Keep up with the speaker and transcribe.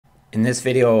In this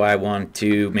video, I want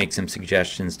to make some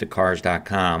suggestions to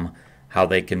Cars.com how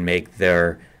they can make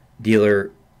their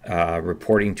dealer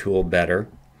reporting tool better.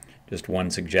 Just one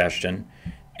suggestion.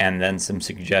 And then some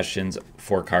suggestions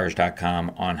for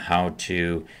Cars.com on how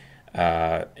to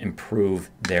improve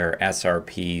their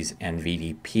SRPs and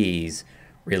VDPs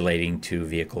relating to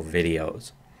vehicle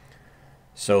videos.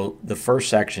 So the first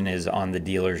section is on the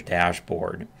dealer's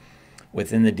dashboard.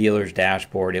 Within the dealer's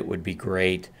dashboard, it would be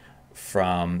great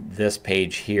from this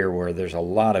page here where there's a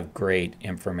lot of great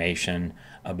information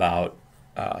about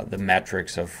the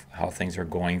metrics of how things are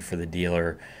going for the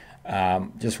dealer.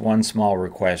 Just one small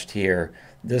request here.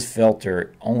 This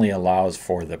filter only allows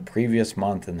for the previous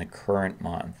month and the current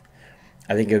month.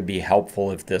 I think it would be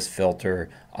helpful if this filter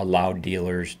allowed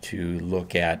dealers to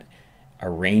look at a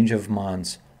range of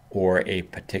months or a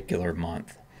particular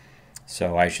month.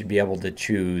 So I should be able to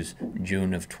choose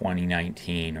June of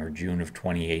 2019 or June of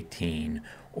 2018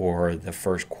 or the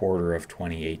first quarter of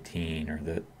 2018 or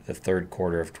the third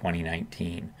quarter of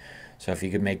 2019. So if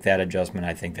you could make that adjustment,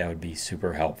 I think that would be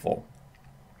super helpful.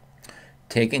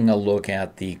 Taking a look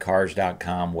at the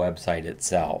Cars.com website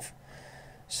itself.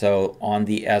 So on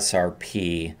the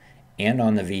SRP and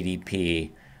on the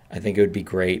VDP, I think it would be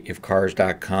great if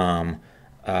Cars.com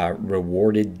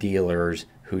rewarded dealers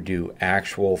who do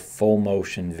actual full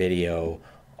motion video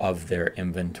of their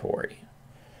inventory.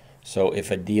 So if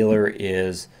a dealer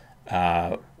is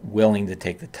willing to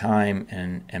take the time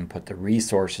and put the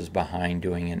resources behind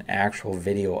doing an actual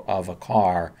video of a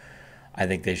car, I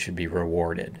think they should be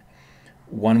rewarded.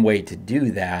 One way to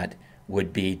do that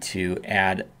would be to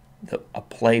add a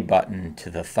play button to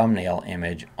the thumbnail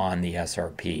image on the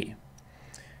SRP,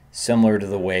 similar to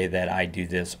the way that I do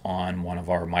this on one of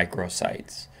our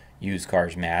microsites, Used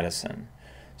Cars Madison.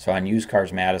 So on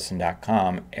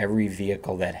usedcarsmadison.com, every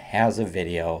vehicle that has a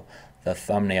video, the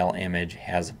thumbnail image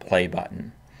has a play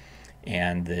button.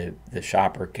 And the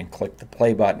shopper can click the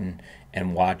play button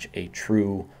and watch a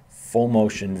true full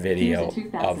motion video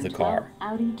of the car.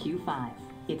 Audi Q5.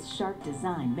 Its sharp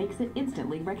design makes it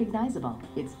instantly recognizable.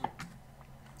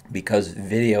 Because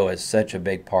video is such a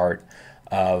big part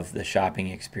of the shopping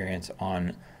experience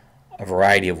on a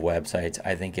variety of websites,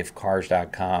 I think if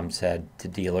Cars.com said to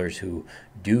dealers who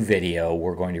do video,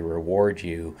 we're going to reward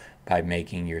you by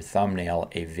making your thumbnail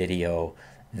a video,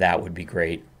 that would be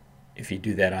great. If you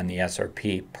do that on the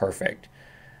SRP, perfect.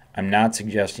 I'm not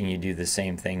suggesting you do the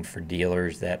same thing for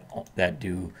dealers that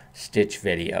do stitch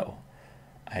video.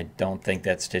 I don't think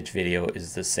that stitch video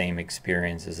is the same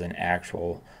experience as an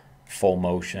actual full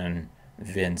motion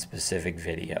VIN specific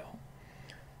video.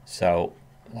 So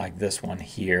like this one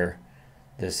here,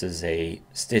 this is a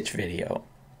stitch video.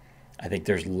 I think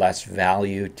there's less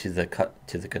value to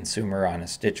the consumer on a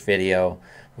stitch video,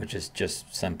 which is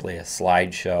just simply a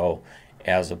slideshow,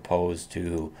 as opposed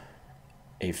to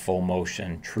a full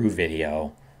motion true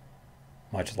video,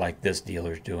 much like this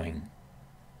dealer's doing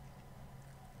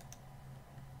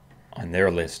on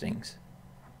their listings.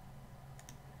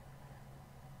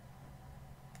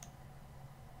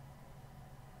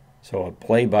 So a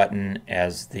play button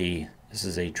this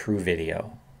is a true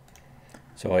video.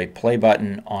 So a play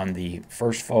button on the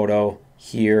first photo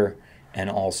here and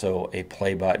also a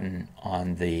play button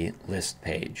on the list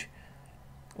page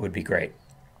would be great.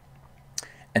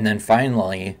 And then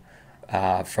finally,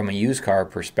 from a used car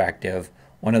perspective,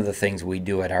 one of the things we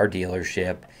do at our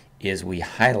dealership is we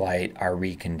highlight our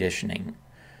reconditioning.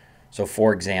 So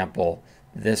for example,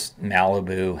 this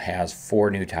Malibu has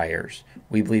 4 new tires.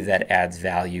 We believe that adds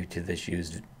value to this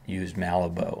used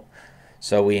Malibu.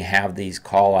 So we have these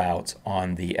call outs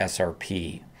on the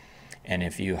SRP. And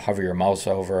if you hover your mouse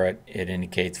over it, it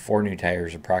indicates 4 new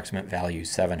tires, approximate value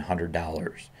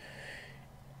 $700.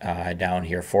 Down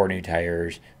here, 4 new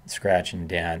tires, scratch and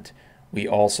dent. We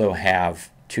also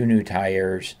have 2 new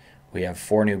tires, we have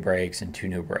 4 new brakes and 2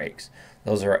 new brakes.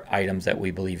 Those are items that we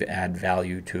believe add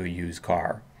value to a used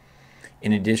car.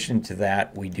 In addition to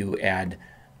that, we do add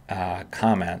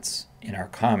comments. In our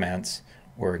comments,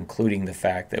 we're including the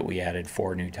fact that we added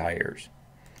 4 new tires.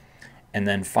 And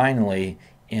then finally,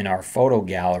 in our photo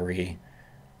gallery,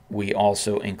 we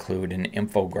also include an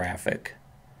infographic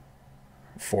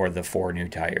for the 4 new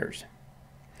tires.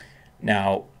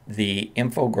 Now, the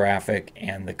infographic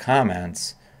and the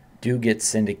comments do get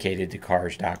syndicated to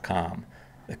Cars.com.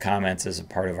 The comments as a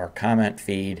part of our comment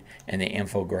feed and the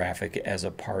infographic as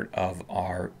a part of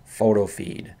our photo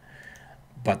feed.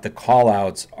 But the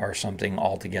callouts are something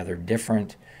altogether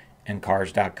different. In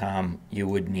Cars.com, you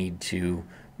would need to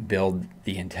build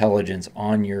the intelligence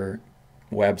on your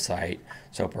website.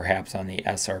 So perhaps on the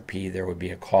SRP there would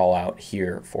be a call out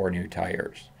here for new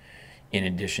tires. in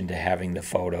addition to having the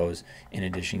photos, in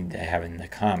addition to having the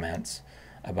comments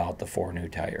about the 4 new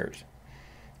tires.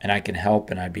 And I can help,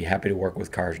 and I'd be happy to work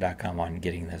with Cars.com on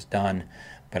getting this done.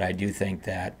 But I do think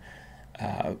that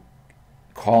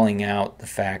calling out the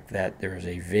fact that there is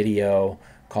a video,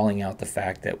 calling out the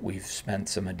fact that we've spent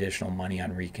some additional money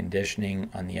on reconditioning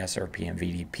on the SRP and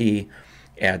VDP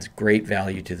adds great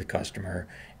value to the customer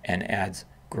and adds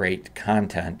great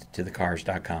content to the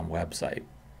Cars.com website.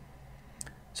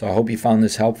 So I hope you found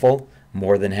this helpful.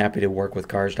 More than happy to work with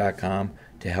Cars.com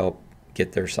to help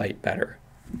get their site better.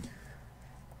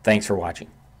 Thanks for watching.